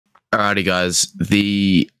Alrighty, guys.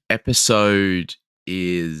 The episode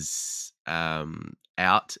is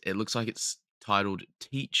out. It looks like it's titled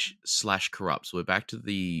Teach slash Corrupt. So we're back to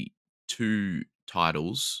the two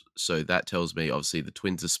titles. So that tells me obviously the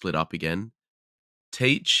twins are split up again.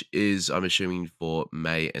 Teach is, I'm assuming, for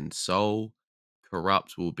May and Soul.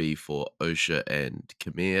 Corrupt will be for Osha and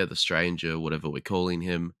Kamir, the stranger, whatever we're calling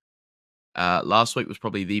him. Last week was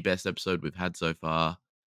probably the best episode we've had so far.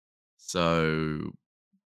 So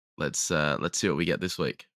let's see what we get this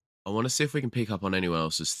week. I want to see if we can pick up on anyone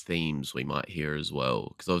else's themes we might hear as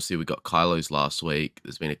well, because obviously we got Kylo's last week.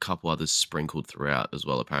 There's been a couple others sprinkled throughout as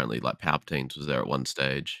well. Apparently, like Palpatine's was there at one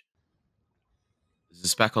stage. Is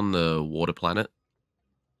this back on the water planet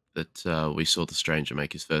that we saw the stranger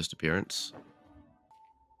make his first appearance?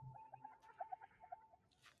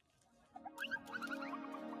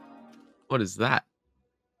 What is that?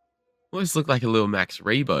 Always look like a little Max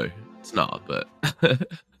Rebo. It's not, but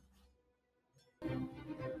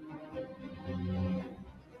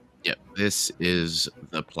yep, this is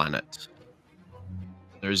the planet.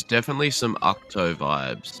 There's definitely some Octo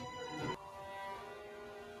vibes.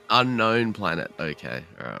 Unknown planet. Okay,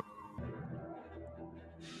 alright.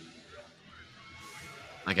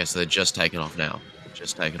 Okay, so they're just taking off now.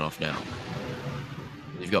 Just taking off now.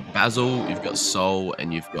 You've got Basil, you've got Sol,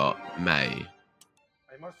 and you've got May.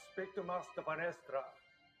 I must speak to Master Vanestra.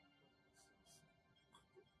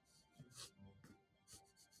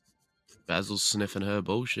 Basil's sniffing her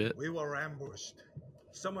bullshit. We were ambushed.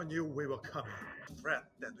 Someone knew we were coming. Threat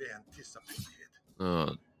that we anticipated.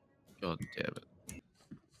 Oh, god damn it.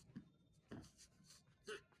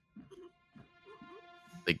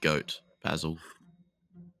 The goat, Basil.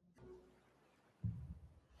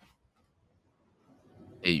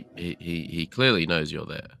 He clearly knows you're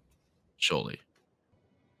there. Surely.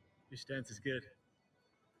 Your stance is good.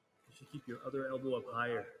 You should keep your other elbow up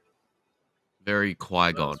higher. Very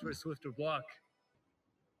Qui-Gon. For a swifter block.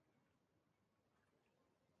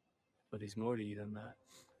 But he's more to you than that.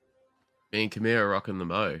 Me and Kamir are rocking the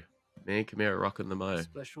mo.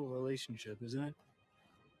 Special relationship, isn't it?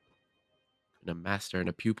 And a master and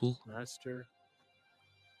a pupil. Master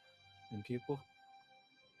and pupil.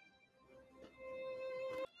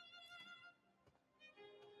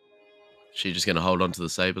 She just gonna hold on to the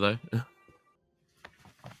saber though?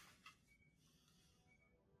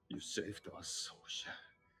 You saved us, Osha.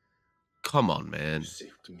 Come on, man. You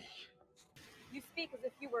saved me. You speak as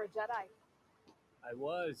if you were a Jedi. I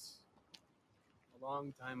was. A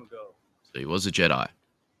long time ago. So he was a Jedi.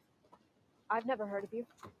 I've never heard of you.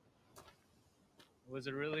 It was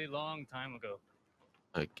a really long time ago.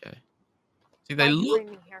 Okay. See, Why'd you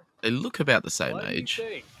bring me here? they look about the same What do you age.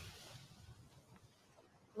 think?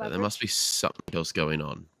 There must be something else going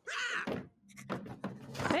on.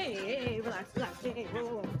 Hey, relax, hey,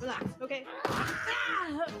 whoa, relax, okay?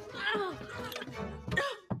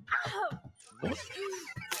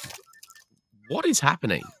 What is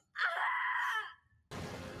happening?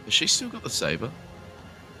 Has she still got the saber?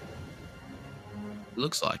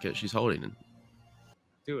 Looks like it. She's holding it.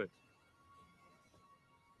 Do it.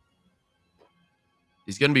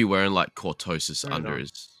 He's going to be wearing like cortosis Turn it under on.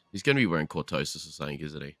 his... He's going to be wearing cortosis or something,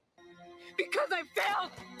 isn't he? Because I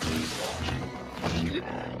failed!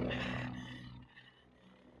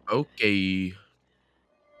 Okay.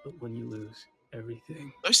 But when you lose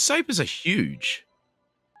everything. Those sabers are huge.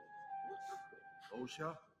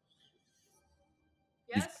 Osha?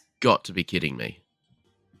 Yes? Got to be kidding me.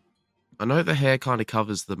 I know the hair kind of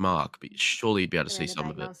covers the mark, but surely you'd be able to see some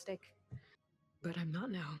of it. But I'm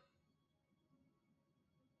not now.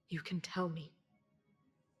 You can tell me.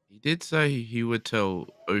 He did say he would tell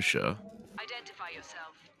Osha. Identify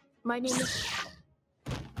yourself. My name is...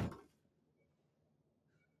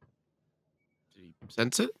 Did he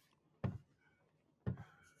sense it?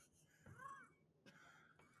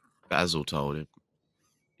 Basil told him.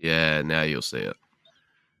 Yeah, now you'll see it.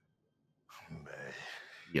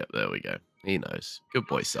 Yep, there we go. He knows. Good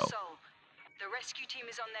boy, Sol. The rescue team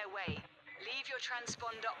is on their way. Leave your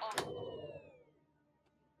transponder on.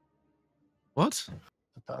 What?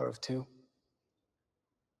 The power of two.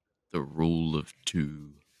 The rule of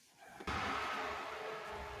two.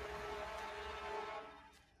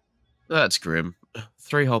 That's grim.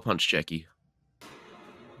 3-hole punch Jackie.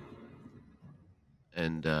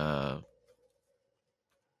 And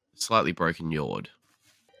slightly broken Yord.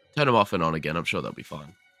 Turn him off and on again. I'm sure they'll be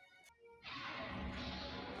fine.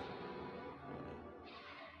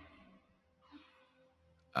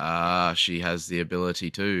 She has the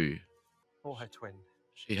ability too. Or her twin.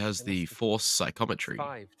 She has the force psychometry.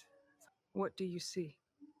 Survived What do you see?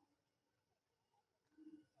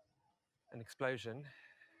 an explosion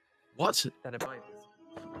What? Then it might.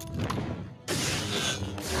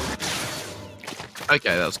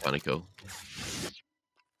 Okay, that was kind of cool.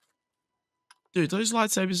 Dude, those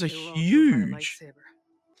lightsabers are They were all killed by a huge. lightsaber.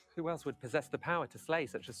 Who else would possess the power to slay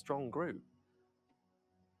such a strong group?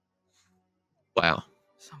 Wow.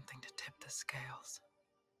 Something to tip the scales.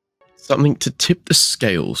 Something to tip the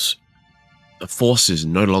scales. The force is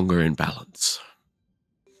no longer in balance.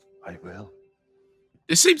 I will.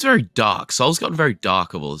 This seems very dark. Soul's gotten very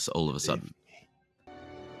dark all of a sudden.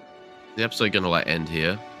 The episode gonna like end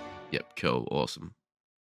here? Yep, cool, awesome.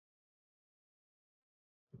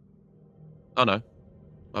 Oh no,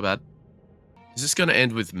 my bad. Is this gonna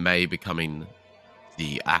end with May becoming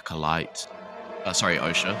the Acolyte? Sorry,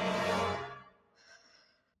 Osha.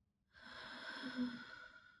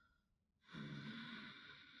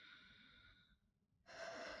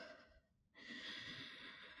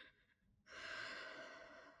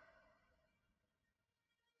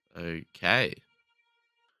 Okay.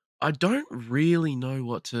 I don't really know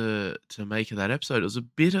what to make of that episode. It was a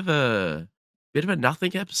bit of a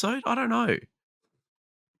nothing episode. I don't know.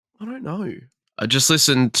 I just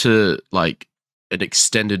listened to like an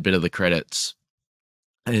extended bit of the credits,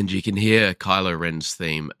 and you can hear Kylo Ren's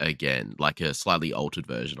theme again, like a slightly altered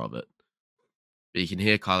version of it. But you can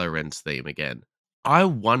hear Kylo Ren's theme again. I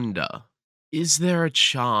wonder, is there a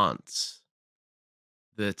chance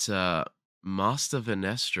that Master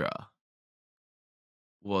Venestra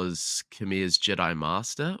was Kamir's Jedi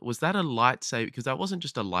Master? Was that a lightsaber? Because that wasn't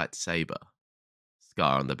just a lightsaber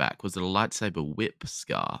scar on the back. Was it a lightsaber whip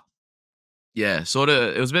scar? Yeah, sort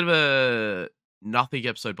of. It was a bit of a nothing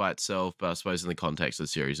episode by itself, but I suppose in the context of the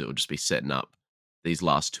series, it would just be setting up these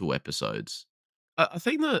last 2 episodes. I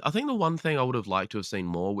think the one thing I would have liked to have seen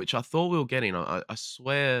more, which I thought we were getting, I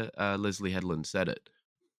swear Leslie Headland said it,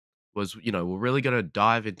 was, we're really going to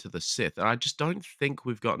dive into the Sith, and I just don't think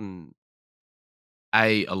we've gotten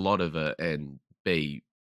a lot of it, and B,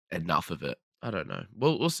 enough of it. I don't know.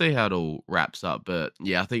 We'll see how it all wraps up, but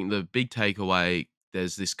yeah, I think the big takeaway,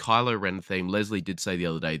 there's this Kylo Ren theme. Leslie did say the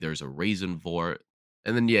other day there's a reason for it,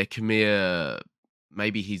 and then yeah, Kamir,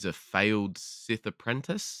 maybe he's a failed Sith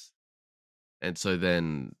apprentice, and so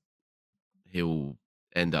then he'll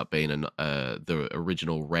end up being the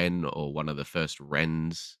original Ren or one of the first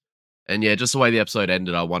Rens. And yeah, just the way the episode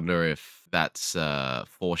ended, I wonder if that's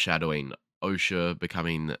foreshadowing Osha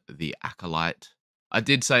becoming the Acolyte. I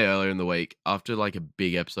did say earlier in the week, after like a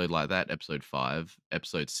big episode like that, episode 5,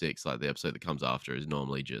 episode 6, like the episode that comes after, is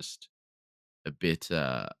normally just a bit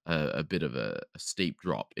a bit of a steep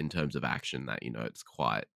drop in terms of action. That it's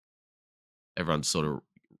quite, everyone's sort of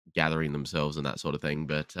gathering themselves and that sort of thing.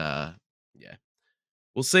 But yeah,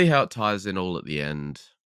 we'll see how it ties in all at the end.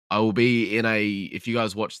 I will be in if you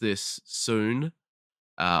guys watch this soon,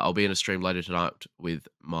 I'll be in a stream later tonight with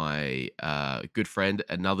my good friend,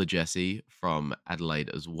 another Jesse from Adelaide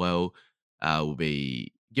as well. We'll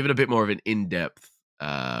be giving a bit more of an in-depth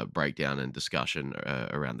breakdown and discussion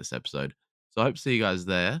around this episode. So I hope to see you guys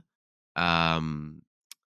there. And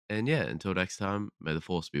yeah, until next time, may the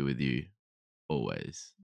force be with you always.